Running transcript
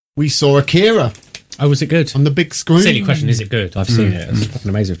we saw Akira. Oh, was it good? On the big screen. Silly question, is it good? I've seen it. It's fucking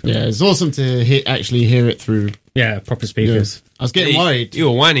amazing film. Yeah, it's awesome to actually hear it through. Yeah, proper speakers. I was getting worried. You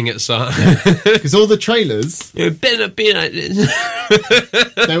were whining at the start. Because all the trailers... You better be like this.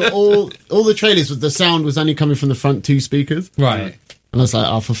 They were all the trailers, the sound was only coming from the front two speakers. Right. And I was like,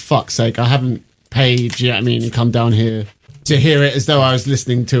 oh, for fuck's sake, I haven't paid, you know what I mean, and come down here to hear it as though I was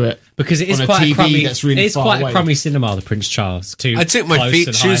listening to it. Because it is on quite a TV a crummy, that's really it's far quite away. a crummy cinema, the Prince Charles. I took my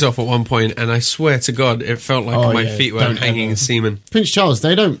shoes off at one point, and I swear to God, it felt like my feet were hanging in semen. Prince Charles,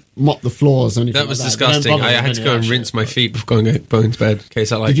 they don't mop the floors or anything. That was like disgusting. I had to go and rinse my feet before going to bed, in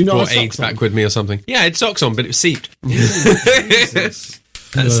case I brought AIDS back with me or something. Yeah, I had socks on, but it was seeped.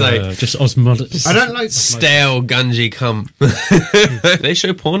 That's like just osmotic. I don't like stale gungy cum. They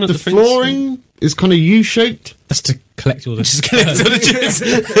show porn at the flooring is kind of U-shaped. That's to collect all the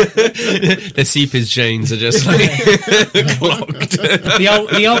the seepage chains are just like clogged.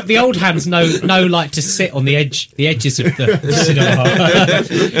 The old hands know like to sit on the edges of the cinema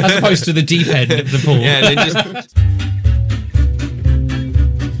as opposed to the deep end of the pool. Yeah, they just.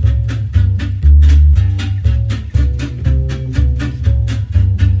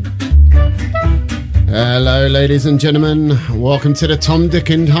 Hello, ladies and gentlemen. Welcome to the Tom, Dick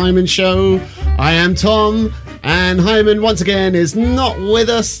and Hyman Show. I am Tom, and Hyman once again is not with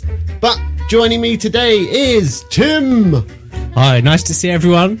us, but joining me today is Tim. Hi, nice to see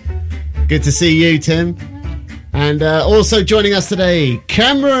everyone. Good to see you, Tim. And also joining us today,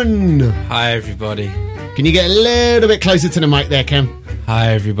 Cameron. Hi, everybody. Can you get a little bit closer to the mic there, Cam?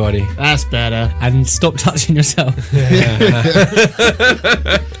 Hi, everybody. That's better. And stop touching yourself.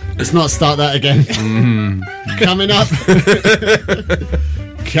 Let's not start that again.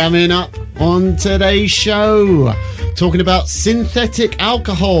 Coming up on today's show, talking about synthetic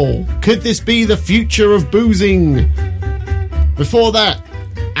alcohol. Could this be the future of boozing? Before that,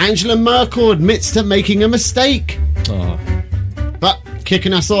 Angela Merkel admits to making a mistake. Oh. But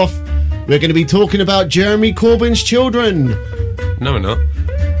kicking us off, we're going to be talking about Jeremy Corbyn's children. No, we're not.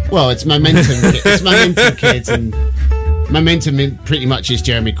 Well, it's Momentum. It's Momentum Kids, and Momentum pretty much is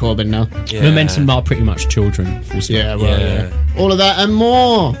Jeremy Corbyn now. Yeah. Momentum are pretty much children. Yeah, well, yeah. All of that and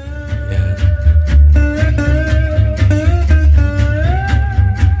more.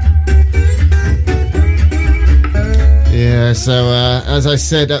 Yeah, so as I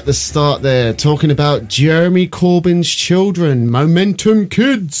said at the start there, talking about Jeremy Corbyn's children, Momentum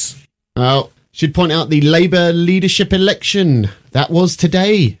Kids. Well, should point out the Labour leadership election. That was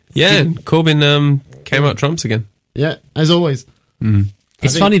today. Yeah, Corbyn came out trumps again. Yeah, as always.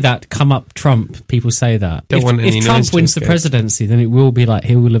 It's funny that come up Trump, people say that. If Trump wins the presidency, then it will be like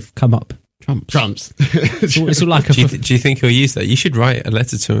he will have come up Trumps. It's all like do you think he'll use that? You should write a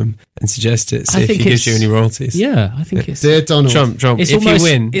letter to him and suggest it, see if he gives you any royalties. Yeah, I think it's... Dear Donald. Trump, it's if you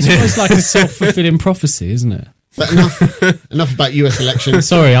win... It's almost like a self-fulfilling prophecy, isn't it? But enough about US elections.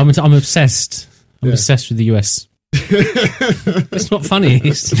 Sorry, I'm obsessed. I'm obsessed with the US. It's not funny.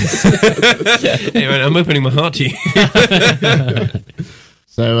 Hey, man, I'm opening my heart to you.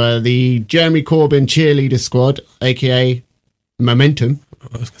 So the Jeremy Corbyn cheerleader squad, aka Momentum.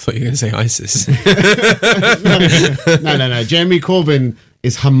 I thought you were going to say ISIS. No. Jeremy Corbyn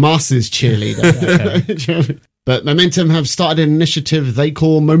is Hamas's cheerleader. Okay. But Momentum have started an initiative they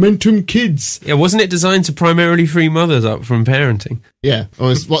call Momentum Kids. Yeah, wasn't it designed to primarily free mothers up from parenting? Yeah,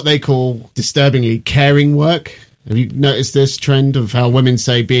 or it's what they call, disturbingly, caring work. Have you noticed this trend of how women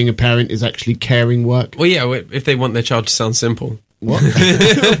say being a parent is actually caring work? Well, yeah, if they want their child to sound simple. What?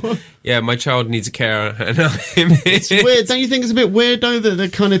 Yeah, my child needs a carer. It's weird. Don't you think it's a bit weird, though, that they're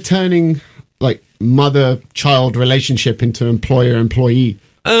kind of turning, like, mother-child relationship into employer-employee?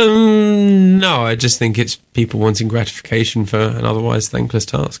 No, I just think it's people wanting gratification for an otherwise thankless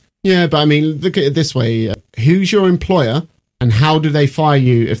task. Yeah, but I mean, look at it this way. Who's your employer, and how do they fire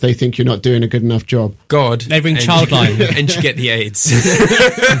you if they think you're not doing a good enough job? God. They ring Childline. And you get the AIDS.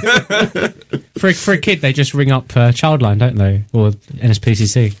 For a kid, they just ring up Childline, don't they? Or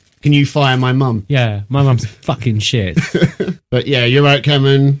NSPCC. Can you fire my mum? Yeah, my mum's fucking shit. But yeah, you're right,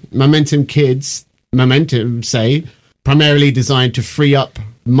 Cameron. Momentum Kids, say, primarily designed to free up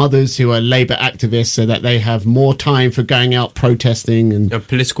mothers who are Labour activists so that they have more time for going out protesting and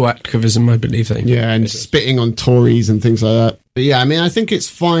political activism, I believe they. Yeah, and spitting on Tories and things like that. But yeah, I mean, I think it's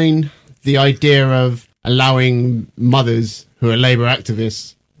fine, the idea of allowing mothers who are Labour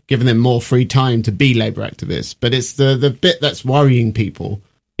activists, giving them more free time to be Labour activists. But it's the bit that's worrying people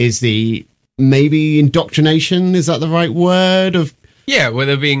is the maybe indoctrination, is that the right word? Yeah, where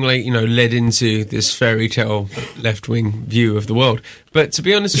they're being led into this fairy tale left-wing view of the world. But to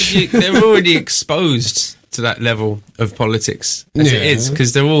be honest with you, they're already exposed to that level of politics as it is,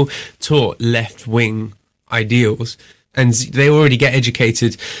 because they're all taught left-wing ideals, and they already get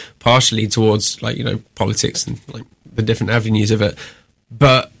educated partially towards, like, you know, politics and like the different avenues of it.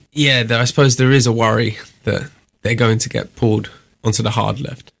 But yeah, I suppose there is a worry that they're going to get pulled onto the hard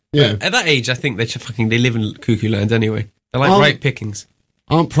left. Yeah, at that age, I think they live in cuckoo land anyway. They're like right pickings.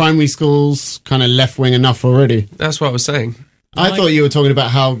 Aren't primary schools kind of left-wing enough already? That's what I was saying. I thought you were talking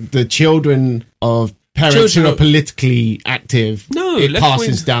about how the children of parents who are politically active, it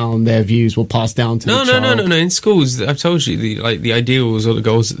passes down, their views will pass down to the child. No. In schools, I've told you, the ideals or the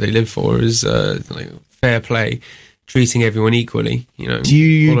goals that they live for is like fair play, treating everyone equally. You know, do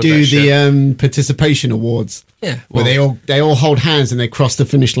you do the participation awards? Yeah, where they all hold hands and they cross the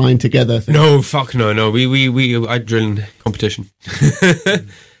finish line together. No, fuck no. I drill in competition.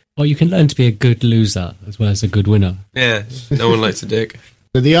 Well, you can learn to be a good loser as well as a good winner. Yeah, no one likes a dick.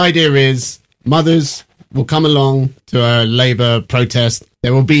 So the idea is mothers will come along to a Labour protest.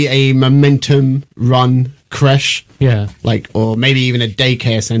 There will be a momentum run creche. Yeah. Or maybe even a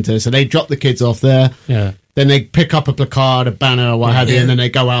daycare centre. So they drop the kids off there. Yeah. Then they pick up a placard, a banner, or what have you, and then they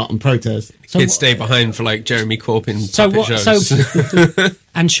go out and protest. Kids stay behind for like Jeremy Corbyn shows.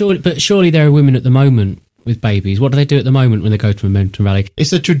 And surely there are women at the moment with babies. What do they do at the moment when they go to a momentum rally?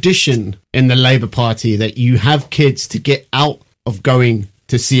 It's a tradition in the Labour Party that you have kids to get out of going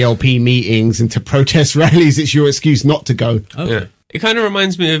to CLP meetings and to protest rallies. It's your excuse not to go. Oh. Yeah. It kind of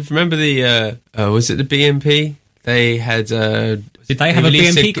reminds me of, remember was it the BNP? They had... Did they have a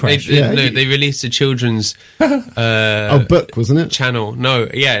BNP crash? They released a children's... book, wasn't it? Channel. No,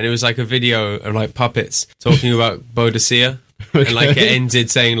 yeah, and it was like a video of like puppets talking about Boadicea. Okay. And like it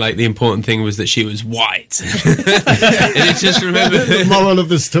ended saying like the important thing was that she was white. And it just remember the moral of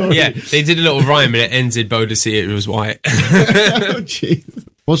the story. Yeah, they did a little rhyme and it ended Boadicea, it was white. Oh, jeez.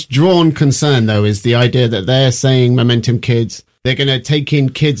 What's drawn concern though is the idea that they're saying momentum kids, they're going to take in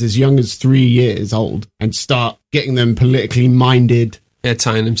kids as young as 3 years old and start getting them politically minded. Yeah,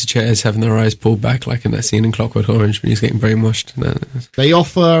 tying them to chairs, having their eyes pulled back like in that scene in Clockwork Orange when he's getting brainwashed. They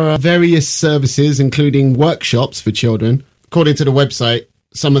offer various services, including workshops for children. According to the website,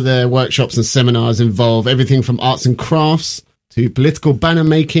 some of their workshops and seminars involve everything from arts and crafts to political banner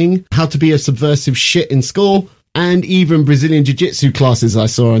making, how to be a subversive shit in school, and even Brazilian jiu-jitsu classes I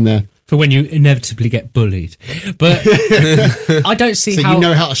saw in there. For when you inevitably get bullied. But I don't see how... So you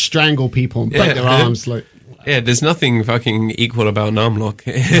know how to strangle people and break their arms. Yeah, there's nothing fucking equal about an arm lock.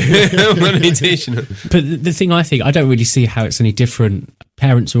 But the thing I don't really see how it's any different.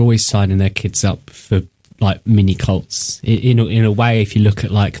 Parents are always signing their kids up for like mini cults in a way. If you look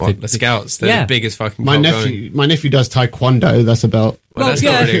at like the Scouts, they're the biggest fucking my nephew does taekwondo. That's about that's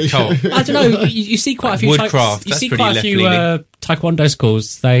not really a cult. I don't know. You see quite a few woodcraft. You see quite a few taekwondo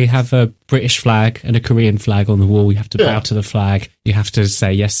schools. They have a British flag and a Korean flag on the wall. You have to bow to the flag. You have to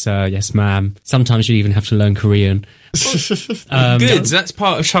say yes sir, yes ma'am. Sometimes you even have to learn Korean. Good, that's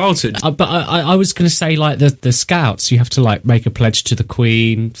part of childhood. But I was going to say, like the Scouts, you have to like make a pledge to the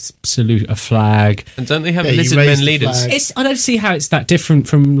Queen, salute a flag, and don't they have lizard men leaders? I don't see how it's that different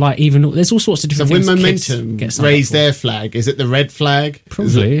from like even there's all sorts of different. So things when Momentum raise their flag, is it the red flag?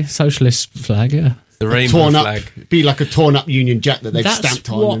 Probably socialist flag, yeah. The rainbow flag. Be like a torn up Union Jack that they've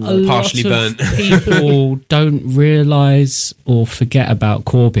stamped on and partially burnt. People don't realise or forget about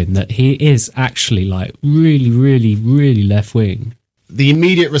Corbyn, that he is actually like really, really, really left wing. The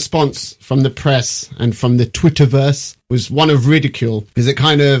immediate response from the press and from the Twitterverse was one of ridicule, because it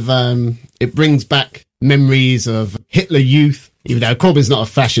kind of it brings back memories of Hitler Youth. Even though Corbyn's not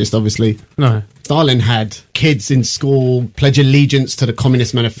a fascist, obviously. No. Stalin had kids in school pledge allegiance to the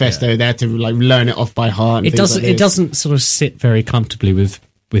Communist Manifesto. Yeah. They had to like learn it off by heart. It doesn't sort of sit very comfortably with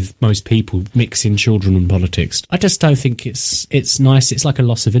most people mixing children and politics. I just don't think it's nice. It's like a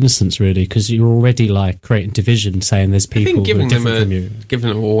loss of innocence, really, because you're already like creating division, saying there's people who are different from you. Giving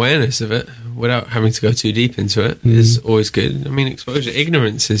them awareness of it without having to go too deep into it is always good. I mean, exposure,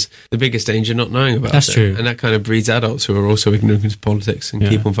 ignorance is the biggest danger, not knowing about it. That's true. And that kind of breeds adults who are also ignorant of politics and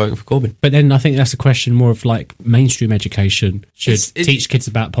keep on voting for Corbyn. But then I think that's a question more of like mainstream education should teach kids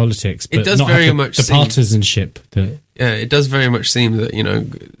about politics, but not have the partisanship that... Yeah, it does very much seem that, you know,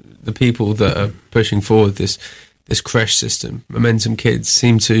 the people that are pushing forward this creche system, Momentum Kids,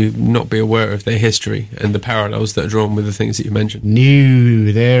 seem to not be aware of their history and the parallels that are drawn with the things that you mentioned.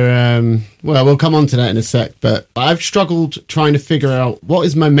 No, they're... well, we'll come on to that in a sec, but I've struggled trying to figure out what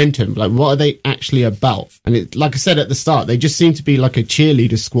is Momentum, like what are they actually about? And it, like I said at the start, they just seem to be like a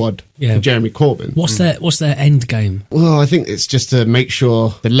cheerleader squad for Jeremy Corbyn. What's their end game? Well, I think it's just to make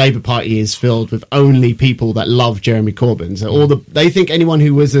sure the Labour Party is filled with only people that love Jeremy Corbyn. So they think anyone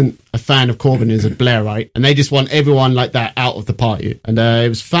who isn't a fan of Corbyn is a Blairite, and they just want everyone like that out of the party. And it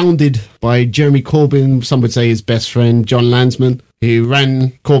was founded by Jeremy Corbyn, some would say his best friend, John Landsman, who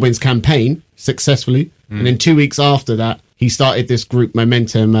ran Corbyn's campaign successfully. And then 2 weeks after that, he started this group,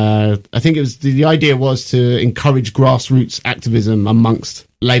 Momentum. I think it was the idea was to encourage grassroots activism amongst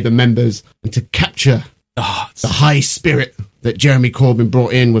Labour members and to capture the high spirit that Jeremy Corbyn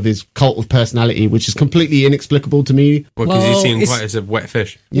brought in with his cult of personality, which is completely inexplicable to me. Well, because he seemed quite as a wet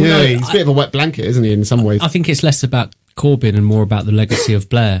fish. Yeah, he's a bit of a wet blanket, isn't he, in some ways? I think it's less about Corbyn and more about the legacy of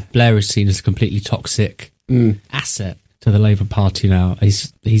Blair. Blair is seen as a completely toxic asset to the Labour Party now.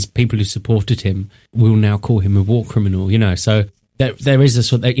 He's people who supported him will now call him a war criminal, so there is a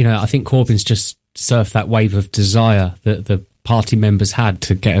sort of, I think Corbyn's just surfed that wave of desire that the party members had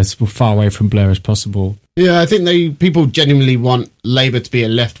to get as far away from Blair as possible. Yeah, I think people genuinely want Labour to be a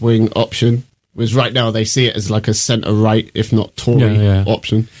left-wing option, whereas right now they see it as like a centre-right, if not Tory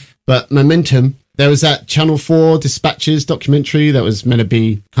option. But Momentum, there was that Channel 4 Dispatches documentary that was meant to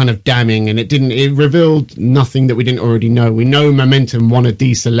be kind of damning, and it revealed nothing that we didn't already know. We know Momentum want to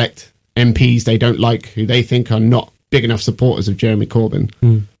deselect MPs they don't like, who they think are not big enough supporters of Jeremy Corbyn.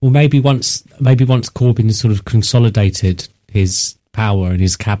 Well, maybe once Corbyn has sort of consolidated his power in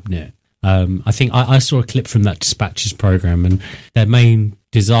his cabinet, I think I saw a clip from that Dispatches programme, and their main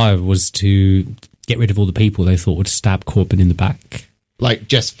desire was to get rid of all the people they thought would stab Corbyn in the back. Like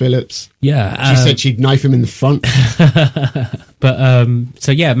Jess Phillips. Yeah. She said she'd knife him in the front. But,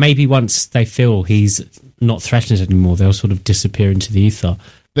 so yeah, maybe once they feel he's not threatened anymore, they'll sort of disappear into the ether.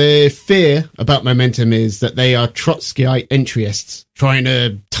 The fear about Momentum is that they are Trotskyite entryists trying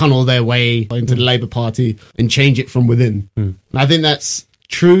to tunnel their way into the Labour Party and change it from within. I think that's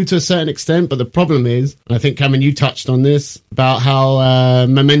true to a certain extent, but the problem is, and I think, Cameron, you touched on this, about how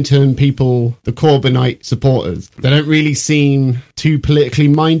Momentum people, the Corbynite supporters, they don't really seem too politically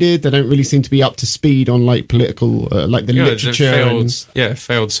minded. They don't really seem to be up to speed on like political, like the literature.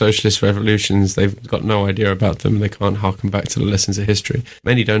 Failed socialist revolutions. They've got no idea about them. They can't harken back to the lessons of history.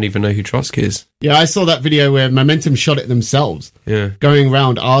 Many don't even know who Trotsky is. Yeah, I saw that video where Momentum shot it themselves. Yeah. Going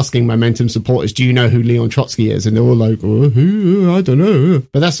around asking Momentum supporters, do you know who Leon Trotsky is? And they're all like, who? I don't know.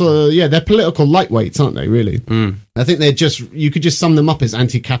 But that's they're political lightweights, aren't they, really? I think you could just sum them up as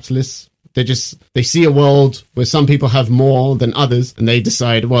anti-capitalists. They see a world where some people have more than others, and they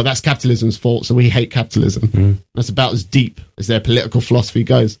decide, well, that's capitalism's fault, so we hate capitalism. That's about as deep as their political philosophy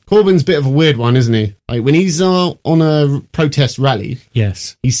goes. Corbyn's a bit of a weird one, isn't he? Like, when he's on a protest rally,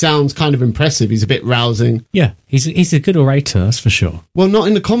 yes, he sounds kind of impressive. He's a bit rousing. Yeah, he's a good orator, that's for sure. Well, not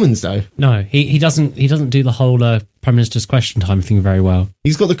in the Commons, though. No, he doesn't do the whole Prime Minister's question time thing very well.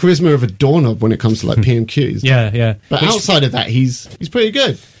 He's got the charisma of a doorknob when it comes to like PMQs. Yeah. But outside of that, he's pretty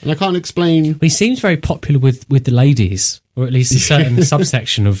good, and I can't explain. He seems very popular with the ladies, or at least a certain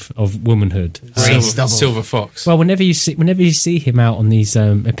subsection of womanhood. Silver fox. Well, whenever you see him out on these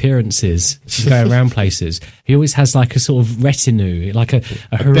appearances, going around places, he always has like a sort of retinue, like a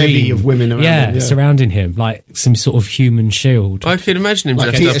harem, bevy of women around him, surrounding him, like some sort of human shield. I could imagine him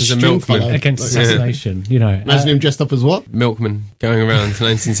like dressed up as a milkman against assassination. Imagine him dressed up as what? Milkman going around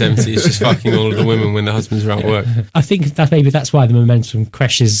 1970s, just fucking all of the women when the husbands are at work. I think that's why the Momentum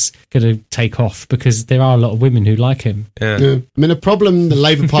crash is going to take off, because there are a lot of women who like him. Yeah. I mean, a problem the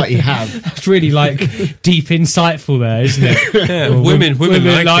Labour Party have. It's really like deep, insightful there, isn't it? Yeah, women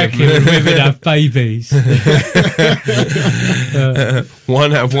like him. And women have babies.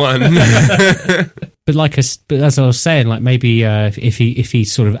 One have one. But as I was saying, like maybe if he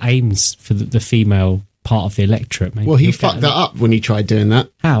sort of aims for the female part of the electorate. Maybe he fucked that up when he tried doing that.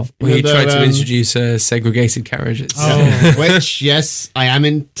 How? Well, he tried to introduce segregated carriages. Which, yes, I am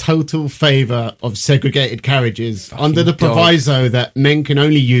in total favour of segregated carriages, fucking under the proviso that men can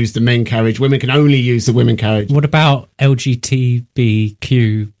only use the men carriage, women can only use the women carriage. What about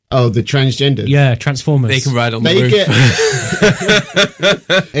LGBTQ? Oh, the transgender. Yeah, Transformers. They can ride on the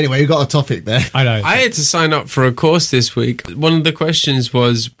roof. Anyway, we got a topic there. I know. I had to sign up for a course this week. One of the questions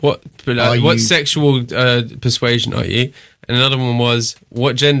was, what sexual persuasion are you? And another one was,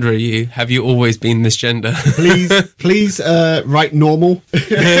 what gender are you? Have you always been this gender? Please write normal.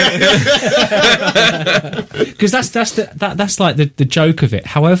 Because that's like the joke of it.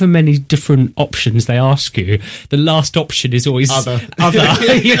 However many different options they ask you, the last option is always other.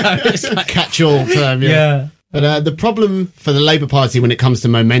 It's like catch-all term. Yeah. But the problem for the Labour Party when it comes to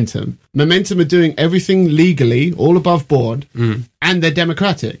Momentum are doing everything legally, all above board, and they're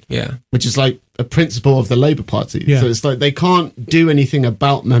democratic. Yeah. Which is like a principle of the Labour Party. Yeah. So it's like they can't do anything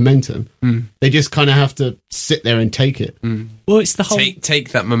about momentum. They just kind of have to sit there and take it. Well, it's the whole take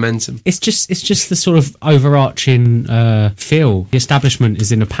that momentum. It's just the sort of overarching feel. The establishment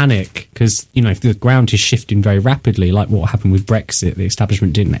is in a panic because, you know, the ground is shifting very rapidly, like what happened with Brexit. The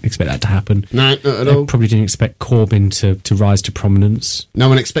establishment didn't expect that to happen. No, not at They all. probably didn't expect Corbyn to rise to prominence. No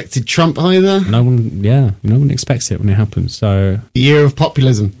one expected Trump either. No one expects it when it happens. So, The year of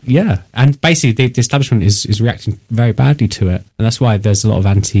populism. yeah. And basically, the establishment is reacting very badly to it. And that's why there's a lot of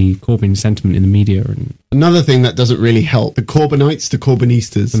anti-Corbyn sentiment in the media and Another thing that doesn't really help, the Corbynites, the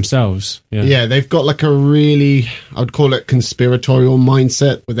Corbynistas. themselves. Yeah, they've got like a really, I would call it conspiratorial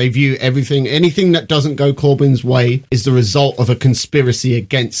mindset where they view anything that doesn't go Corbyn's way is the result of a conspiracy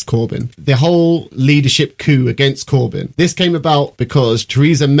against Corbyn. The whole leadership coup against Corbyn. This came about because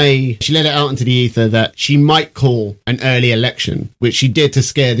Theresa May, she let it out into the ether that she might call an early election, which she did to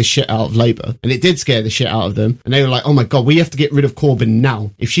scare the shit out of Labour. And it did scare the shit out of them. And they were like, oh my God, we have to get rid of Corbyn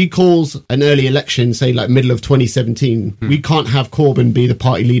now. If she calls an early election, say like middle of 2017, we can't have Corbyn be the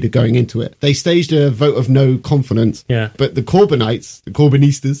party leader going into it. They staged a vote of no confidence. Yeah. But the Corbynites, the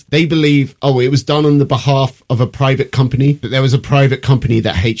Corbynistas, they believe, it was done on the behalf of a private company, that there was a private company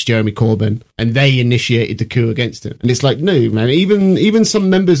that hates Jeremy Corbyn and they initiated the coup against him. And it's like, no, man, even some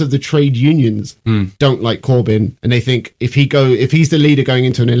members of the trade unions don't like Corbyn, and they think if he's the leader going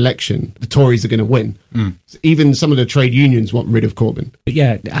into an election, the Tories are going to win. So even some of the trade unions want rid of Corbyn. But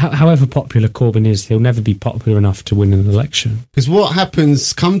yeah, however popular Corbyn is, he'll never be popular enough to win an election. Because what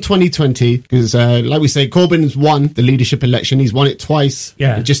happens come 2020, because like we say, Corbyn's won the leadership election. He's won it twice,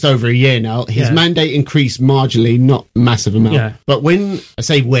 just over a year now. His mandate increased marginally, not massive amount. Yeah. But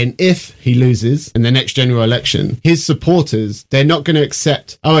if he loses in the next general election, his supporters, they're not going to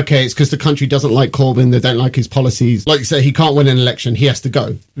accept, it's because the country doesn't like Corbyn, they don't like his policies. Like you say, he can't win an election, he has to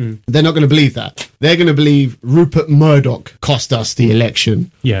go. They're not going to believe that. They're going to believe Rupert Murdoch cost us the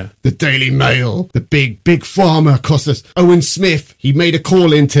election. Yeah. The Daily Mail, the big pharma cost us. Owen Smith, he made a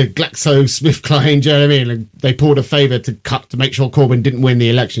call into GlaxoSmithKline, do you know what I mean? And they pulled a favour to make sure Corbyn didn't win the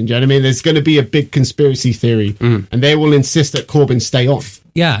election, do you know what I mean? There's going to be a big conspiracy theory, and they will insist that Corbyn stay on.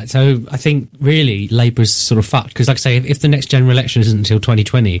 Yeah, so I think really Labour's sort of fucked because, like I say, if the next general election isn't until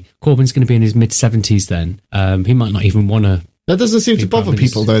 2020, Corbyn's going to be in his mid-70s then. He might not even want to. That doesn't seem to bother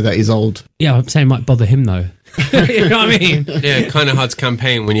people, though, that he's old. Yeah, I'm saying it might bother him, though. You know what I mean? Yeah, kind of hard to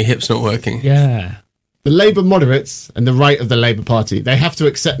campaign when your hip's not working. Yeah. The Labour moderates and the right of the Labour Party, they have to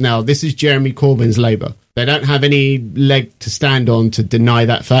accept now this is Jeremy Corbyn's Labour. They don't have any leg to stand on to deny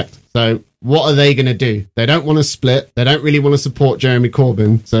that fact. So what are they going to do? They don't want to split. They don't really want to support Jeremy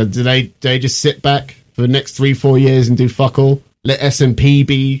Corbyn. So do they just sit back for the next 3-4 years and do fuck all? Let SNP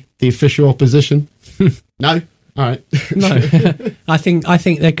be the official opposition? No? All right. No, I think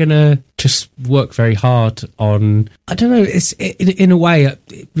they're gonna just work very hard on. I don't know. It's in a way,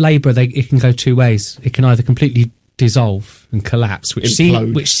 Labour. It can go two ways. It can either completely dissolve and collapse, which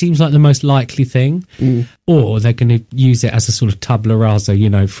seems like the most likely thing, or they're going to use it as a sort of tabula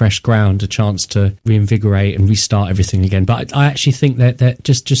rasa, fresh ground, a chance to reinvigorate and restart everything again. But I actually think that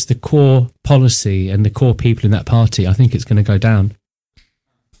just the core policy and the core people in that party, I think it's going to go down.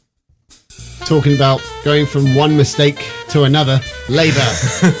 Talking about going from one mistake to another, Labour,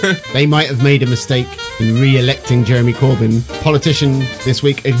 they might have made a mistake in re-electing Jeremy Corbyn. Politician this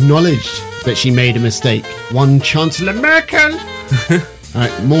week acknowledged that she made a mistake. One Chancellor Merkel. All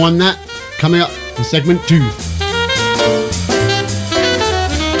right, more on that coming up in segment 2.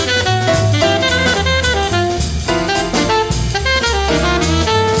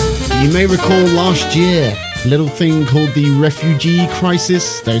 You may recall last year, a little thing called the refugee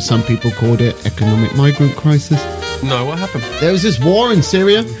crisis, though some people called it economic migrant crisis. No, what happened? There was this war in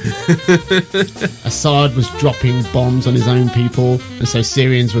Syria. Assad was dropping bombs on his own people, and so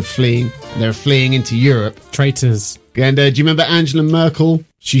Syrians were fleeing. They were fleeing into Europe. Traitors. And do you remember Angela Merkel?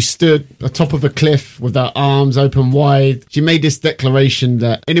 She stood atop of a cliff with her arms open wide. She made this declaration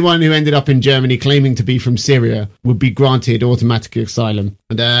that anyone who ended up in Germany claiming to be from Syria would be granted automatic asylum.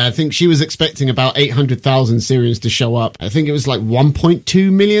 And I think she was expecting about 800,000 Syrians to show up. I think it was like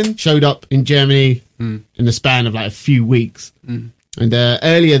 1.2 million showed up in Germany in the span of like a few weeks. And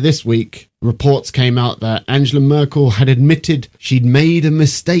earlier this week, reports came out that Angela Merkel had admitted she'd made a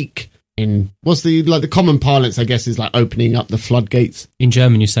mistake in what's the common parlance, I guess, is like opening up the floodgates. In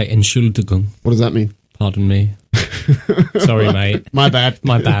German, you say Entschuldigung. What does that mean? Pardon me. Sorry, mate. My bad.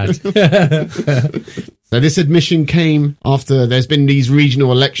 My bad. So this admission came after there's been these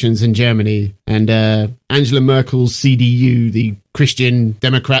regional elections in Germany, and Angela Merkel's CDU, the Christian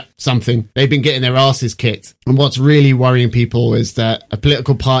Democrat something, they've been getting their asses kicked. And what's really worrying people is that a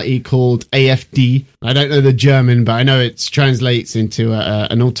political party called AfD, I don't know the German, but I know it translates into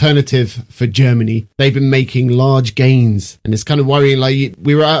an alternative for Germany. They've been making large gains, and it's kind of worrying. Like,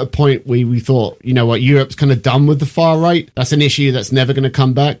 we were at a point where we thought, you know what, Europe's kind of done with the far right. That's an issue that's never going to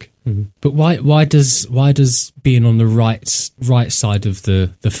come back. Mm-hmm. But why does being on the right side of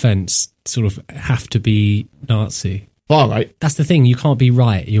the fence sort of have to be Nazi? Far right. That's the thing. You can't be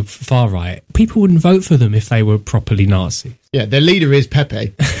right. You're far right. People wouldn't vote for them if they were properly Nazi. Yeah, their leader is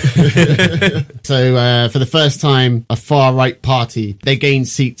Pepe. So for the first time, a far right party, they gained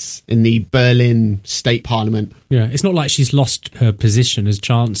seats in the Berlin state parliament. Yeah, it's not like she's lost her position as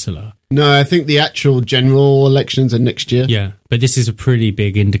chancellor. No, I think the actual general elections are next year. Yeah, but this is a pretty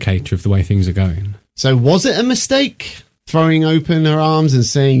big indicator of the way things are going. So was it a mistake? Throwing open her arms and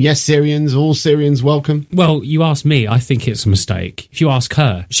saying, yes, Syrians, all Syrians welcome? Well, you ask me, I think it's a mistake. If you ask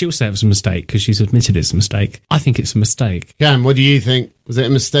her, she'll say it was a mistake because she's admitted it's a mistake. I think it's a mistake. Cam, what do you think? Was it a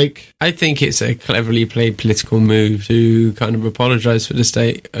mistake? I think it's a cleverly played political move to kind of apologise for the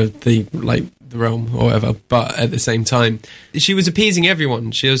state of the realm or whatever, but at the same time she was appeasing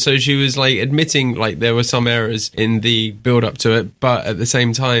everyone. She was like admitting like there were some errors in the build up to it, but at the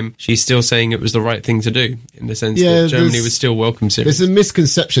same time she's still saying it was the right thing to do, in the sense that Germany would still welcome Syria. There's a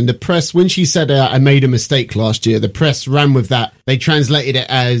misconception. The press, when she said I made a mistake last year, the press ran with that. They translated it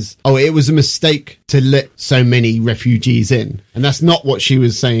as, oh, it was a mistake to let so many refugees in, and that's not what she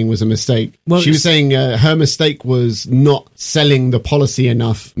was saying was a mistake. Well, she was saying her mistake was not selling the policy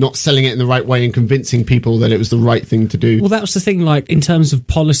enough, not selling it in the right way and convincing people that it was the right thing to do. Well, that was the thing, like, in terms of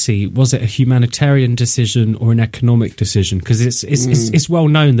policy, was it a humanitarian decision or an economic decision? Because it's well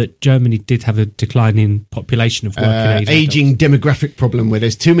known that Germany did have a declining population of working age aging adults. Demographic problem where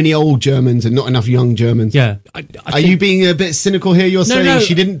there's too many old Germans and not enough young Germans. Yeah. Are you being a bit cynical here? You're saying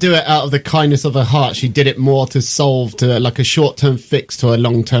she didn't do it out of the kindness of her heart. She did it more to solve like a short-term fix to a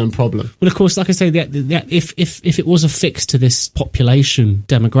long-term problem. Well, of course, like I say, if it was a fix to this population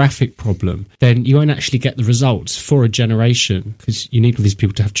demographic problem, then you won't actually get the results for a generation, because you need all these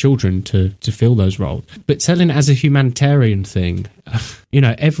people to have children to fill those roles. But selling it as a humanitarian thing, you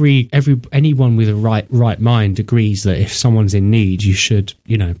know, anyone with a right mind agrees that if someone's in need, you should,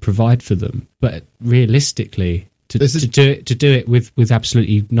 you know, provide for them. But realistically, to do it with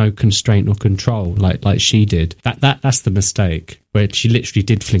absolutely no constraint or control, like she did, that's the mistake. Where she literally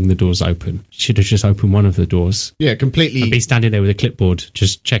did fling the doors open. She should have just opened one of the doors. Yeah, completely. And be standing there with a clipboard,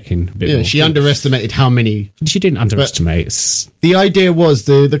 just checking a bit more. She underestimated how many. She didn't underestimate. The idea was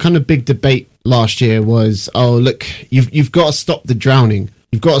the kind of big debate last year was, oh, look, you've got to stop the drowning.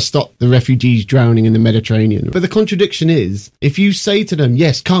 You've got to stop the refugees drowning in the Mediterranean. But the contradiction is, if you say to them,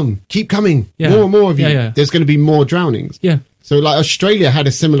 yes, come, keep coming, more and more of you, there's going to be more drownings. Yeah. So like Australia had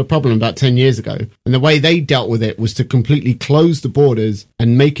a similar problem about 10 years ago. And the way they dealt with it was to completely close the borders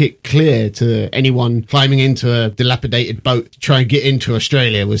and make it clear to anyone climbing into a dilapidated boat to try and get into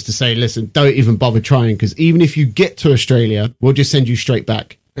Australia, was to say, listen, don't even bother trying, because even if you get to Australia, we'll just send you straight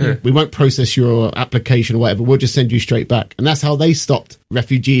back. Yeah. We won't process your application or whatever. We'll just send you straight back. And that's how they stopped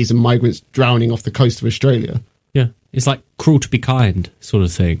refugees and migrants drowning off the coast of Australia. Yeah. It's like cruel to be kind sort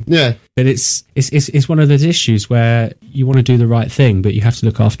of thing. Yeah. But it's one of those issues where you want to do the right thing, but you have to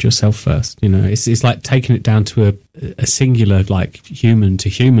look after yourself first. You know, it's like taking it down to a singular, like human to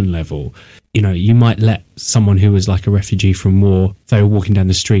human level. You know, you might let someone who was like a refugee from war, they were walking down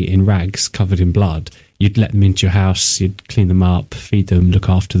the street in rags covered in blood. You'd let them into your house, you'd clean them up, feed them, look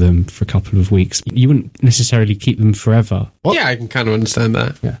after them for a couple of weeks. You wouldn't necessarily keep them forever. What? Yeah, I can kind of understand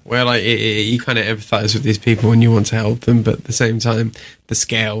that. Yeah. Where like you kind of empathise with these people and you want to help them, but at the same time, the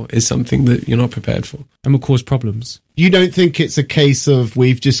scale is something that you're not prepared for. And will cause problems. You don't think it's a case of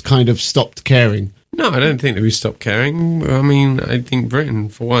we've just kind of stopped caring? No, I don't think that we stopped caring. I mean, I think Britain,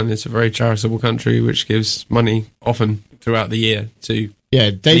 for one, is a very charitable country which gives money often throughout the year to... Yeah,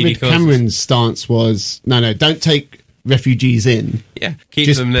 David Cameron's stance was, no, don't take refugees in. Yeah,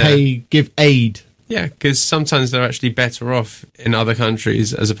 keep them there. Just give aid. Yeah, because sometimes they're actually better off in other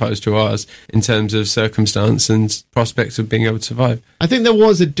countries as opposed to ours in terms of circumstance and prospects of being able to survive. I think there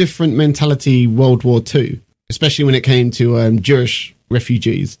was a different mentality World War II, especially when it came to Jewish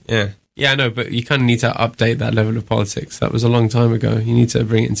refugees. Yeah. Yeah, I know, but you kind of need to update that level of politics. That was a long time ago. You need to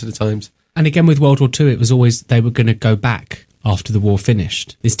bring it into the times. And again, with World War II, it was always they were going to go back after the war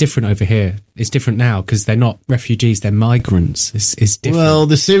finished. It's different over here. It's different now because they're not refugees, they're migrants. It's different. Well,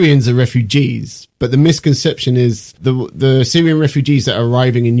 the Syrians are refugees, but the misconception is the Syrian refugees that are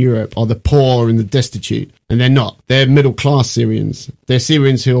arriving in Europe are the poor and the destitute, and they're not. They're middle-class Syrians. They're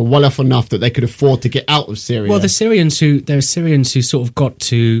Syrians who are well off enough that they could afford to get out of Syria. Well, there are Syrians who sort of got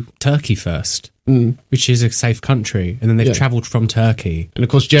to Turkey first. Which is a safe country, and then they've travelled from Turkey. And of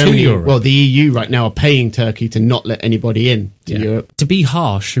course, Germany, well, the EU right now are paying Turkey to not let anybody in to Europe. To be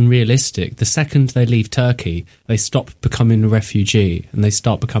harsh and realistic, the second they leave Turkey, they stop becoming a refugee and they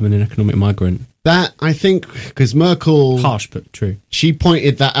start becoming an economic migrant. That, I think, because Merkel... Harsh, but true. She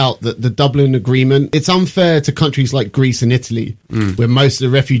pointed that out, that the Dublin Agreement, it's unfair to countries like Greece and Italy, where most of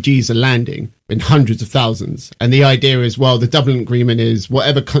the refugees are landing in hundreds of thousands. And the idea is, well, the Dublin Agreement is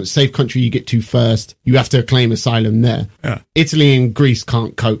whatever safe country you get to first, you have to claim asylum there. Yeah. Italy and Greece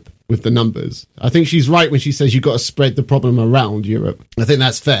can't cope with the numbers. I think she's right when she says you've got to spread the problem around Europe. I think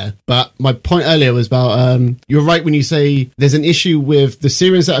that's fair. But my point earlier was about, you're right when you say there's an issue with the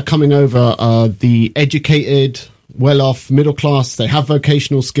Syrians that are coming over are the educated, well-off, middle class. They have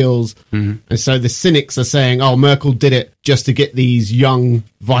vocational skills. And so the cynics are saying, oh, Merkel did it just to get these young,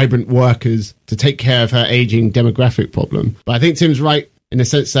 vibrant workers to take care of her aging demographic problem. But I think Tim's right in the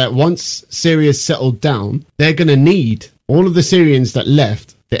sense that once Syria's settled down, they're going to need all of the Syrians that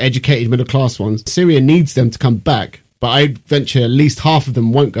left, the educated middle-class ones. Syria needs them to come back, but I venture at least half of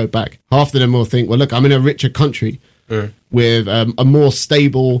them won't go back. Half of them will think, well, look, I'm in a richer country with a more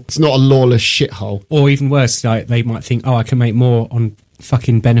stable, it's not a lawless shithole. Or even worse, like, they might think, oh, I can make more on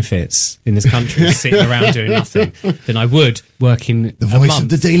fucking benefits in this country sitting around doing nothing than I would working the voice of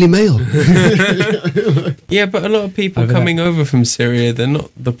the Daily Mail. Yeah, but a lot of people coming over from Syria, they're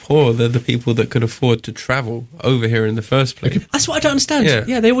not the poor, they're the people that could afford to travel over here in the first place. That's what I don't understand.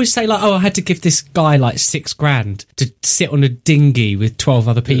 Yeah, they always say like, oh, I had to give this guy like $6,000 to sit on a dinghy with 12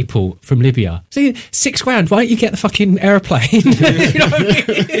 other people from Libya. So $6,000, why don't you get the fucking aeroplane? You know what I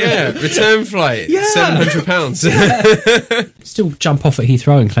mean? Yeah, return flight, £700. Still jump off at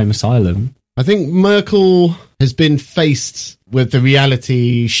Heathrow and claim asylum. I think Merkel has been faced with the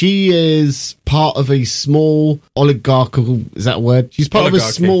reality. She is part of a small oligarchical, is that a word? She's part of a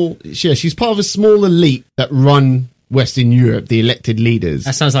small, she's part of a small elite that run Western Europe, the elected leaders.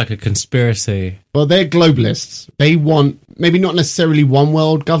 That sounds like a conspiracy. Well, they're globalists. They want, maybe not necessarily one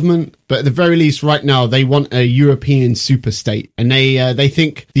world government, but at the very least right now, they want a European super state. And they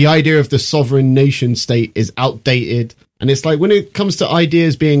think the idea of the sovereign nation state is outdated. And it's like, when it comes to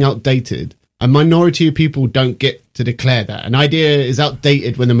ideas being outdated, a minority of people don't get to declare that. An idea is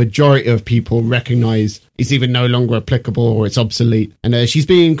outdated when the majority of people recognise it's either no longer applicable or it's obsolete. And she's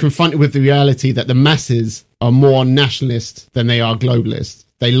being confronted with the reality that the masses are more nationalist than they are globalist.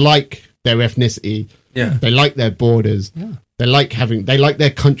 They like their ethnicity. Yeah. They like their borders. Yeah. They like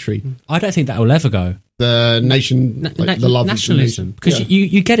their country. I don't think that will ever go. The nation, the love nationalism, because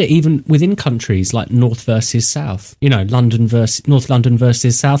you get it even within countries like North versus South. You know, North London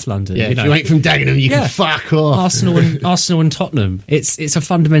versus South London. Yeah, if you ain't from Dagenham, you can fuck off. Arsenal and Tottenham. It's a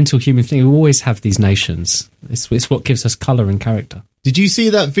fundamental human thing. We always have these nations. It's what gives us colour and character. Did you see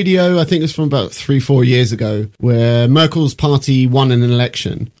that video? I think it's from about 3-4 years ago, where Merkel's party won an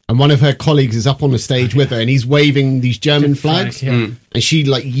election, and one of her colleagues is up on the stage with her, and he's waving these German flags, and she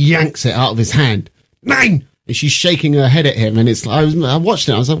like yanks it out of his hand. Nine! And she's shaking her head at him, and it's like, I watched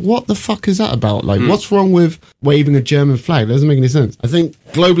it, I was like, what the fuck is that about? Like, what's wrong with waving a German flag? That doesn't make any sense. I think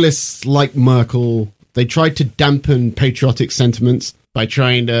globalists like Merkel, they tried to dampen patriotic sentiments by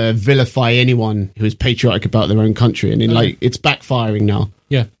trying to vilify anyone who is patriotic about their own country, and it's backfiring now.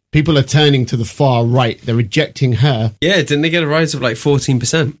 Yeah. People are turning to the far right. They're rejecting her. Yeah, didn't they get a rise of like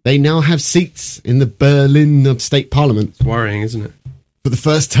 14%? They now have seats in the Berlin state parliament. It's worrying, isn't it? For the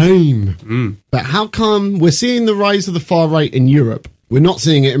first time. But how come we're seeing the rise of the far right in Europe? We're not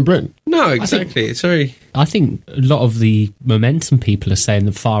seeing it in Britain. No, exactly. I think a lot of the momentum people are saying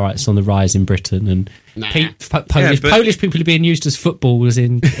the far right's on the rise in Britain, and Polish people are being used as footballers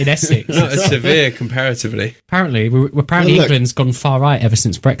in Essex. Not as severe comparatively. Apparently, England's gone far right ever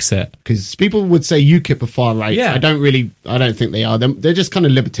since Brexit. Because people would say UKIP are far right. Yeah. I don't think they are. They're just kind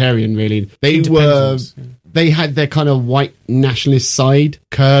of libertarian, really. They had their kind of white nationalist side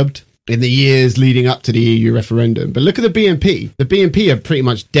curbed in the years leading up to the EU referendum. But look at the BNP. The BNP are pretty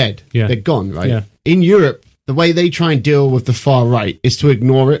much dead. Yeah. They're gone, right? Yeah. In Europe, the way they try and deal with the far right is to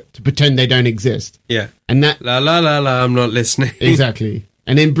ignore it, to pretend they don't exist. Yeah. And that... La, I'm not listening. Exactly.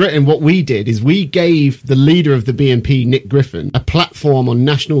 And in Britain, what we did is we gave the leader of the BNP, Nick Griffin, a platform on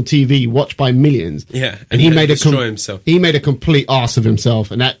national TV watched by millions. Yeah, and he made himself. He made a complete arse of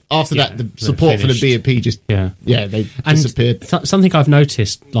himself, and that after that, the support for the BNP just they disappeared. Something I've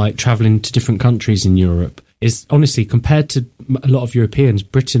noticed, like travelling to different countries in Europe, is honestly, compared to a lot of Europeans,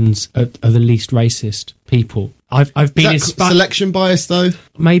 Britons are the least racist people. I've been is that selection bias though?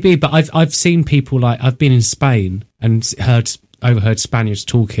 Maybe, but I've seen people, like, I've been in Spain and overheard Spaniards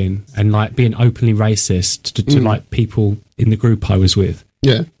talking and like being openly racist to like people in the group I was with.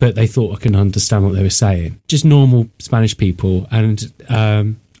 Yeah, but they thought I couldn't understand what they were saying. Just normal Spanish people, and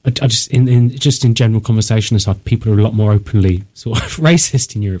I just in general conversation and stuff, people are a lot more openly sort of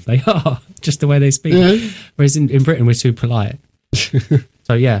racist in Europe. They are, just the way they speak. Yeah. Whereas in Britain, we're too polite.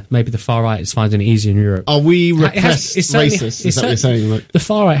 So yeah, maybe the far right is finding it easier in Europe. Are we repressed racists? Is that what you're saying? Like, the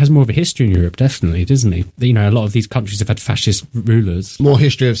far right has more of a history in Europe, definitely, doesn't he? You know, a lot of these countries have had fascist rulers. More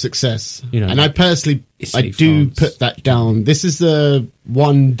history of success. You know, and I personally, Italy, do France. put that down. This is the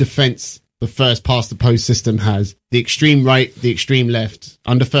one defence the first past the post system has. The extreme right, the extreme left.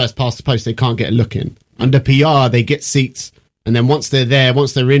 Under first past the post, they can't get a look in. Under PR, they get seats. And then once they're there,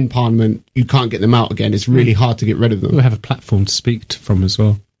 once they're in Parliament, you can't get them out again. It's really hard to get rid of them. We'll have a platform to speak from as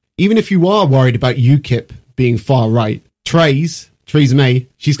well. Even if you are worried about UKIP being far right, Theresa May,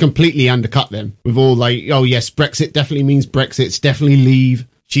 she's completely undercut them with all like, oh yes, Brexit definitely means Brexit, it's definitely leave.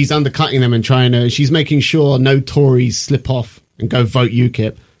 She's undercutting them and she's making sure no Tories slip off and go vote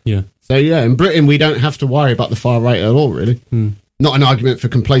UKIP. Yeah. So yeah, in Britain, we don't have to worry about the far right at all, really. Not an argument for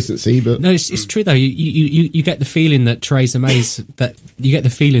complacency, but no, it's true though. You get the feeling that Theresa May's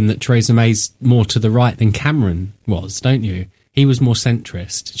more to the right than Cameron was, don't you? He was more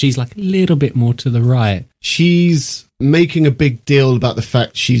centrist. She's like a little bit more to the right. She's making a big deal about the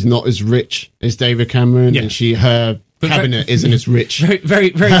fact she's not as rich as David Cameron, and her cabinet isn't as rich.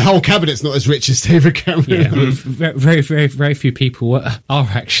 Very. Her whole cabinet's not as rich as David Cameron. Yeah, very few people are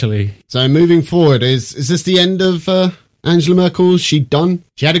actually. So moving forward, is this the end of Angela Merkel? She done?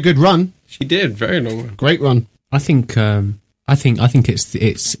 She had a good run. She did, very long run. Great run. I think it's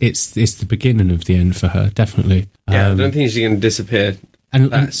the beginning of the end for her, definitely. Yeah, I don't think she's going to disappear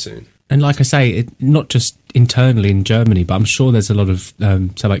that soon. And like I say, not just internally in Germany, but I'm sure there's a lot of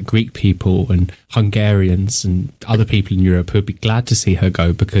like Greek people and Hungarians and other people in Europe who would be glad to see her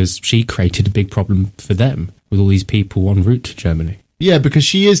go, because she created a big problem for them with all these people en route to Germany. Yeah, because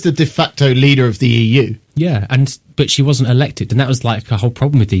she is the de facto leader of the EU. Yeah, but she wasn't elected, and that was like a whole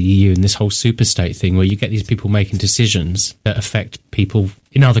problem with the EU and this whole superstate thing, where you get these people making decisions that affect people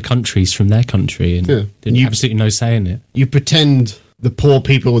in other countries from their country, and absolutely no say in it. You pretend the poor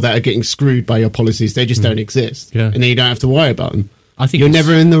people that are getting screwed by your policies, they just don't exist, and then you don't have to worry about them. I think you're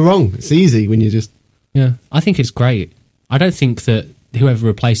never in the wrong. It's easy when you just... Yeah, I think it's great. I don't think that whoever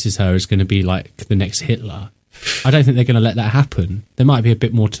replaces her is going to be like the next Hitler. I don't think they're going to let that happen. There might be a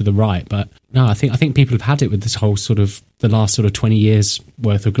bit more to the right, but no, I think people have had it with this whole sort of the last sort of 20 years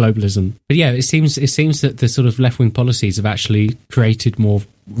worth of globalism. But yeah, it seems that the sort of left-wing policies have actually created more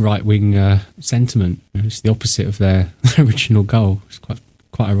right-wing sentiment. It's the opposite of their original goal. It's quite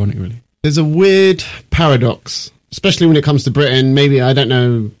ironic, really. There's a weird paradox, especially when it comes to Britain. Maybe I don't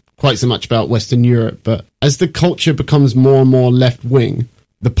know quite so much about Western Europe, but as the culture becomes more and more left-wing,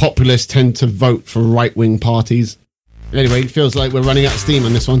 the populists tend to vote for right-wing parties. Anyway, it feels like we're running out of steam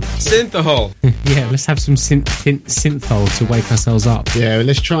on this one. Synthahol. Yeah, let's have some synthol to wake ourselves up. Yeah,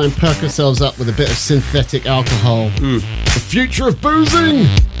 let's try and perk ourselves up with a bit of synthetic alcohol. The future of boozing!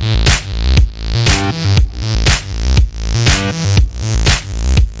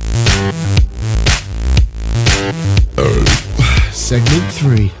 Segment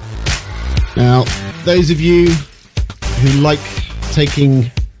 3. Now, those of you who like taking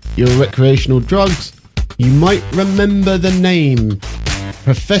your recreational drugs, you might remember the name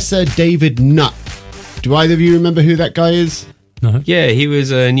Professor David Nutt. Do either of you remember who that guy is? No. Yeah, he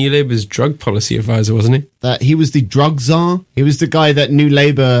was New Labour's drug policy advisor, wasn't he? That he was the drug czar. He was the guy that New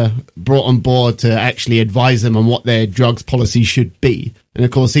Labour brought on board to actually advise them on what their drugs policy should be. And of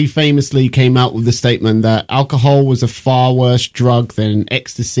course, he famously came out with the statement that alcohol was a far worse drug than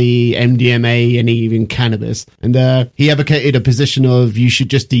ecstasy, MDMA, and even cannabis. And he advocated a position of you should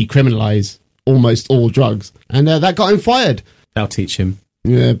just decriminalise almost all drugs. And that got him fired. That'll teach him.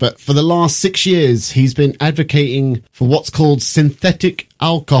 Yeah, but for the last 6 years, he's been advocating for what's called synthetic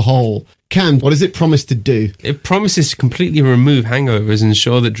alcohol. can, what does it promise to do? It promises to completely remove hangovers and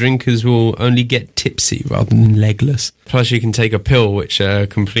ensure that drinkers will only get tipsy rather than legless. Plus, you can take a pill which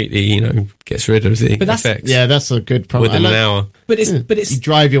completely, gets rid of the effects. Yeah, that's a good problem. Within an hour. But it's you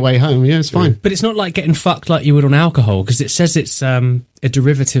drive your way home. Yeah, it's fine. But it's not like getting fucked like you would on alcohol, because it says it's a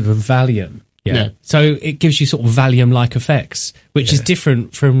derivative of Valium. Yeah. So it gives you sort of Valium-like effects, which is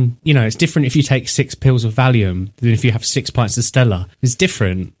different from, it's different if you take 6 pills of Valium than if you have 6 pints of Stella. It's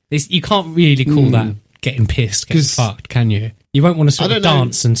different. You can't really call that getting pissed, getting fucked, can you? You won't want to sort of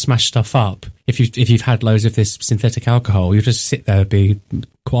dance and smash stuff up if you've had loads of this synthetic alcohol. You'll just sit there and be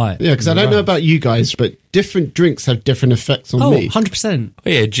quiet. Yeah, because I don't know about you guys, but different drinks have different effects on me. 100%. Oh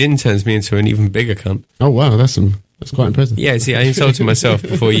yeah, gin turns me into an even bigger cunt. Oh wow, that's quite impressive. Yeah, see, I insulted myself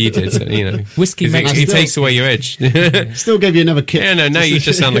before you did, so, Whiskey makes it takes away your edge. Still gave you another kick. Yeah, no, now you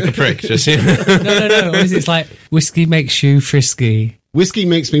just sound like a prick. Just, No. It's like, whiskey makes you frisky. Whiskey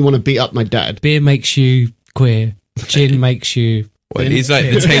makes me want to beat up my dad. Beer makes you queer. Gin makes you... Well, he's like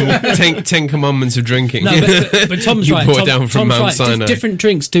the 10 commandments of drinking. No, but Tom's you right. pour it down from Mount right. Sinai. Different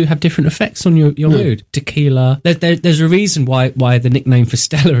drinks do have different effects on your mood. Tequila. There's a reason why the nickname for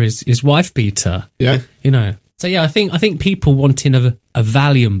Stella is wife beater. Yeah. So yeah, I think people wanting a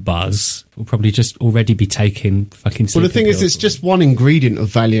Valium buzz will probably just already be taking fucking. Well, the thing is, it's just one ingredient of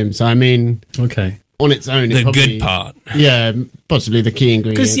Valium. So I mean, okay, on its own, the good part. Yeah, possibly the key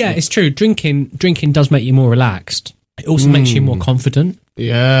ingredient. Because it's true. Drinking does make you more relaxed. It also makes you more confident.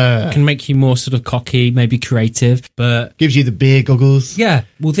 Yeah. It can make you more sort of cocky, maybe creative, but gives you the beer goggles. Yeah.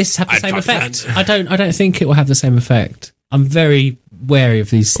 Will this have the same effect? I don't think it will have the same effect. I'm very wary of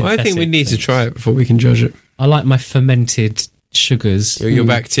these. Well, I think we need to try it before we can judge it. I like my fermented sugars. Your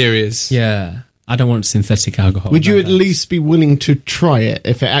bacterias. Yeah. I don't want synthetic alcohol. Would you at least be willing to try it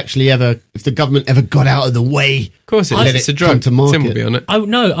if the government ever got out of the way? Of course, it's a drug. To market. Tim will be on it.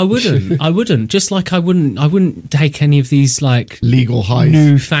 No, I wouldn't. I wouldn't. Just like I wouldn't take any of these like legal highs,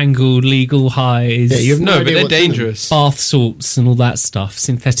 newfangled legal highs. Yeah, you have no, but they're dangerous. Bath salts and all that stuff.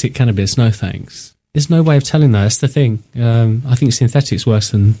 Synthetic cannabis. No thanks. There's no way of telling that. That's the thing. I think synthetic's worse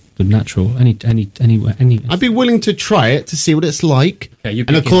than natural. Any. I'd be willing to try it to see what it's like. Yeah,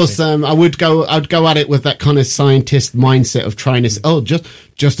 and of course, I'd go at it with that kind of scientist mindset of trying to. Oh,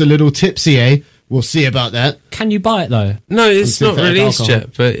 just a little tipsy, eh? We'll see about that. Can you buy it though? No, it's not released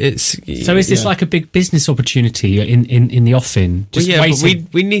yet, but it's. So is this like a big business opportunity in the offing? Just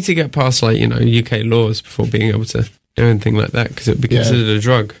but we need to get past UK laws before being able to do anything like that, because it would be considered a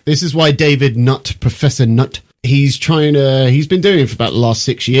drug. This is why David Nutt, Professor Nutt, he's been doing it for about the last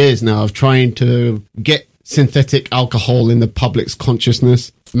 6 years now, of trying to get synthetic alcohol in the public's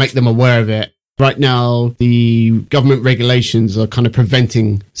consciousness, make them aware of it. Right now, the government regulations are kind of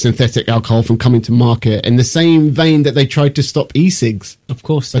preventing synthetic alcohol from coming to market in the same vein that they tried to stop e-cigs. Of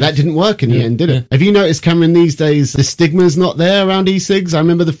course. But that didn't work in the end, did it? Have you noticed, Cameron, these days, the stigma's not there around e-cigs? I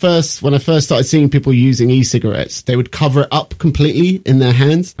remember when I first started seeing people using e-cigarettes, they would cover it up completely in their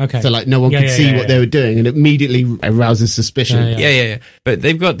hands. Okay. So no one could see what they were doing, and it immediately arouses suspicion. Yeah. But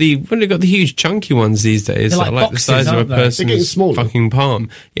they've got the huge chunky ones these days. They're like the size of a person's fucking palm.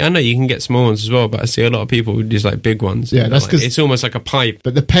 Yeah, I know you can get small ones as well, but I see a lot of people who use big ones. Yeah, that's because it's almost like a pipe.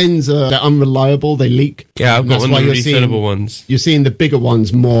 But the pens they're unreliable, they leak. Yeah, I've got one of the refillable ones. You're seeing the bigger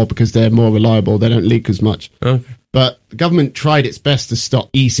ones more because they're more reliable. They don't leak as much. Okay. But the government tried its best to stop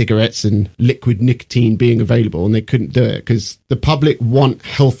e-cigarettes and liquid nicotine being available, and they couldn't do it because the public want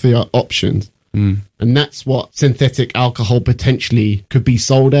healthier options. And that's what synthetic alcohol potentially could be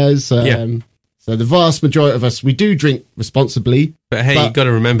sold as. So the vast majority of us, we do drink responsibly. But hey, you've got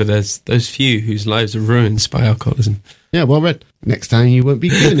to remember there's those few whose lives are ruined by alcoholism. Yeah, well read. Next time you won't be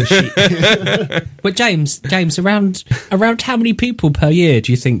given a sheet. But James, around how many people per year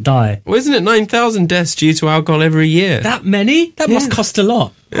do you think die? Well, isn't it 9,000 deaths due to alcohol every year? That many? That must cost a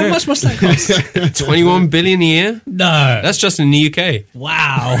lot. How much must that cost? 21 billion a year? No. That's just in the UK.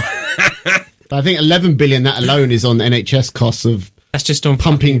 Wow. But I think 11 billion, that alone is on NHS costs of... That's just on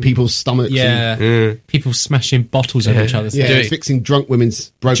pumping people's stomachs. Yeah. People smashing bottles on each other's heads. Yeah, fixing drunk women's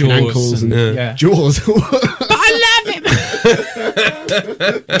broken ankles and jaws. But I love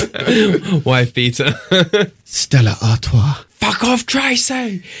him. Wife beater. Stella Artois. Fuck off,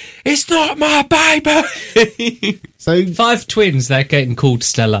 Tracy. It's not my baby. So 5 twins, they're getting called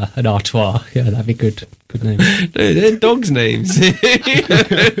Stella and Artois. Yeah, that'd be good. Good name. No, they're dogs' names.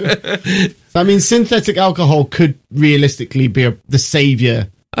 So, I mean, synthetic alcohol could realistically be the saviour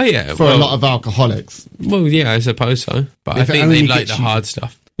for a lot of alcoholics. Well, yeah, I suppose so. But I think they like the hard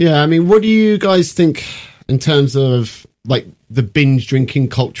stuff. Yeah, I mean, what do you guys think in terms of, the binge drinking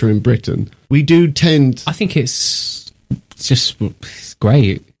culture in Britain? We do tend... I think it's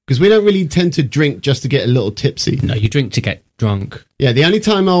great. because we don't really tend to drink just to get a little tipsy. No, you drink to get drunk. Yeah, the only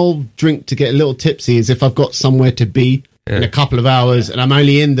time I'll drink to get a little tipsy is if I've got somewhere to be in a couple of hours and I'm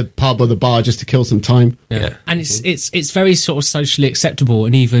only in the pub or the bar just to kill some time. Yeah. And it's very sort of socially acceptable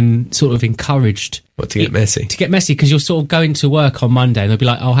and even sort of encouraged. What, to get messy? To get messy, because you're sort of going to work on Monday and they'll be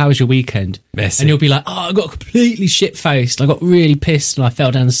like, oh, how was your weekend? Messy. And you'll be like, oh, I got completely shit-faced. I got really pissed and I fell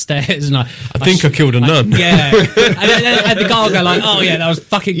down the stairs and I think I killed a nun. Yeah. and the guy will go like, oh, yeah, that was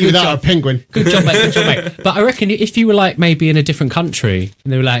fucking good Without job. a penguin. Good job, mate. Good job, mate. But I reckon if you were like maybe in a different country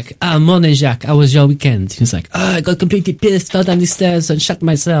and they were like, morning, Jacques, how was your weekend? He was like, oh, I got completely pissed, fell down the stairs and shut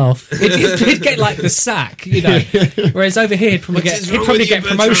myself. He'd get like the sack, you know. Whereas over here, he'd probably get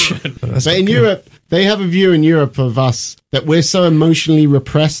promotion. But in Europe, they have a view in Europe of us that we're so emotionally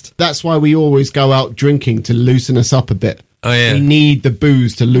repressed. That's why we always go out drinking to loosen us up a bit. Oh, yeah. We need the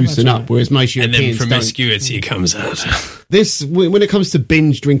booze to loosen up, whereas most And Europeans then don't. promiscuity comes out. This, when it comes to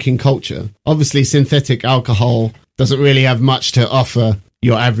binge drinking culture, obviously synthetic alcohol doesn't really have much to offer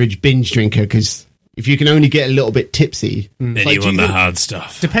your average binge drinker, because if you can only get a little bit tipsy, Then it's like, you do want the think- hard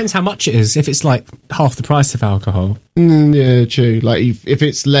stuff. Depends how much it is. If it's like half the price of alcohol. Yeah, true. Like if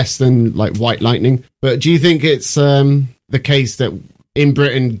it's less than like White Lightning. But do you think it's the case that in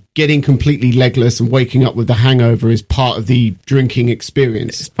Britain getting completely legless and waking up with the hangover is part of the drinking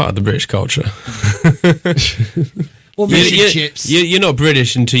experience? It's part of the British culture. Well, Fish and chips. You're not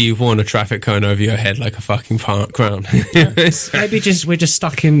British until you've worn a traffic cone over your head like a fucking crown. maybe we're just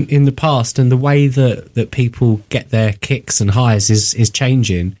stuck in the past, and the way that people get their kicks and highs is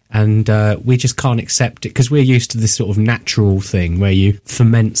changing, and we just can't accept it because we're used to this sort of natural thing where you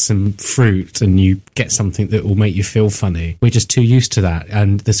ferment some fruit and you get something that will make you feel funny. We're just too used to that,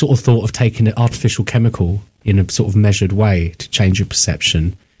 and the sort of thought of taking an artificial chemical in a sort of measured way to change your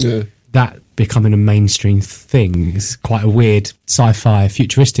perception. Yeah. That becoming a mainstream thing is quite a weird sci-fi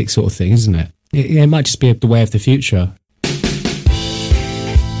futuristic sort of thing, isn't it? It might just be the way of the future.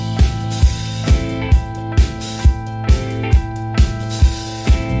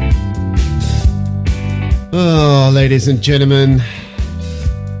 Oh, ladies and gentlemen,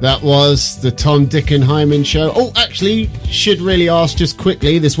 that was the Tom, Dick and Hyman show. Oh, actually, should really ask just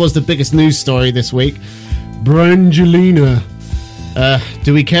quickly, this was the biggest news story this week. Brangelina.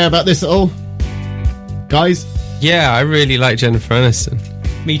 Do we care about this at all? Guys? Yeah, I really like Jennifer Aniston.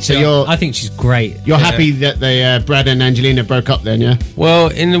 Me too. So I think she's great. You're happy that they Brad and Angelina broke up then, yeah? Well,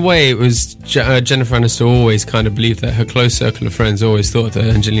 in a way, it was Jennifer Aniston always kind of believed that her close circle of friends always thought that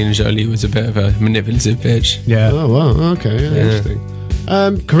Angelina Jolie was a bit of a manipulative bitch. Yeah. Oh, wow. Okay. Yeah,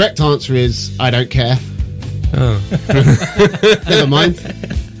 interesting. Correct answer is, I don't care. Oh. Never mind.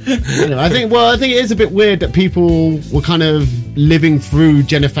 Anyway, I think it is a bit weird that people were kind of living through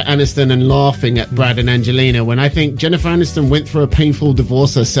Jennifer Aniston and laughing at Brad and Angelina, when I think Jennifer Aniston went through a painful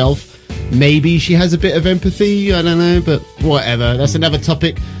divorce herself. Maybe she has a bit of empathy, I don't know, but whatever. That's another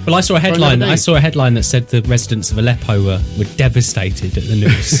topic. Well, I saw a headline that said the residents of Aleppo were devastated at the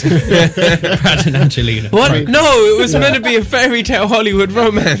news. Brad and Angelina. What? No, it was meant to be a fairy tale Hollywood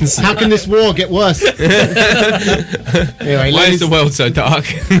romance. How can this war get worse? Anyway, Why is the world so dark?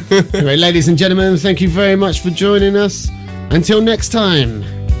 anyway, ladies and gentlemen, thank you very much for joining us. Until next time.